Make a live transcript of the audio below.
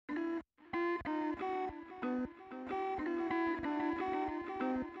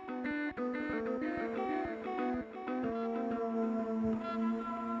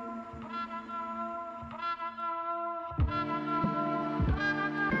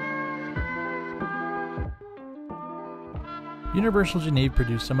Universal Geneve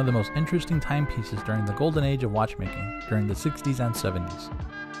produced some of the most interesting timepieces during the golden age of watchmaking during the 60s and 70s.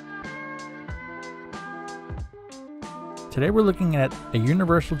 Today we're looking at a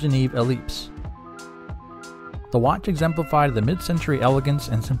Universal Geneve Ellipse. The watch exemplified the mid-century elegance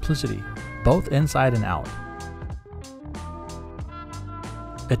and simplicity, both inside and out.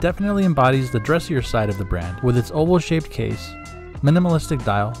 It definitely embodies the dressier side of the brand with its oval-shaped case, minimalistic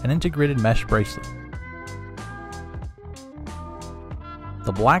dial, and integrated mesh bracelet.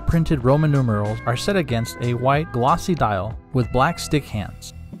 The black printed Roman numerals are set against a white glossy dial with black stick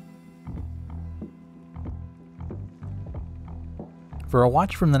hands. For a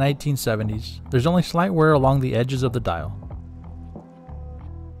watch from the 1970s, there's only slight wear along the edges of the dial.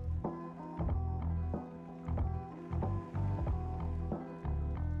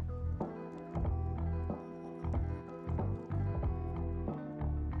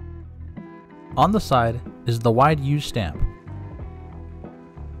 On the side is the wide U stamp.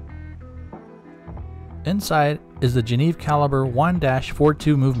 Inside is the Geneve caliber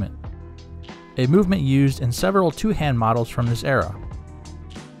 1-42 movement, a movement used in several two-hand models from this era.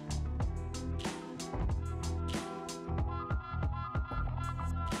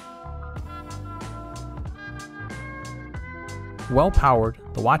 Well powered,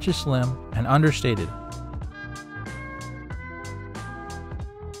 the watch is slim and understated.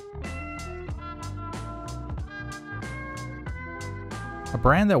 A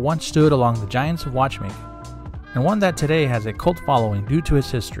brand that once stood along the giants of watchmaking, and one that today has a cult following due to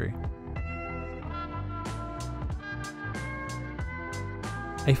its history.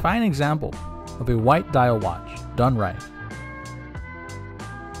 A fine example of a white dial watch done right.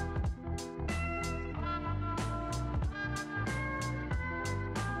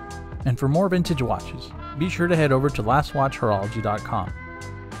 And for more vintage watches, be sure to head over to lastwatchhorology.com.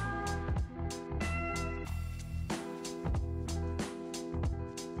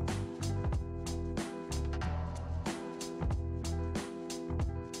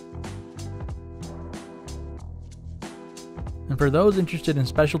 And for those interested in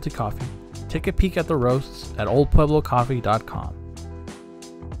specialty coffee, take a peek at the roasts at oldpueblocoffee.com.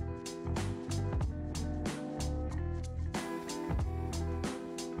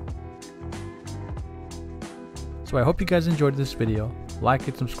 So I hope you guys enjoyed this video. Like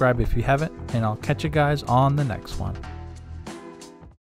and subscribe if you haven't, and I'll catch you guys on the next one.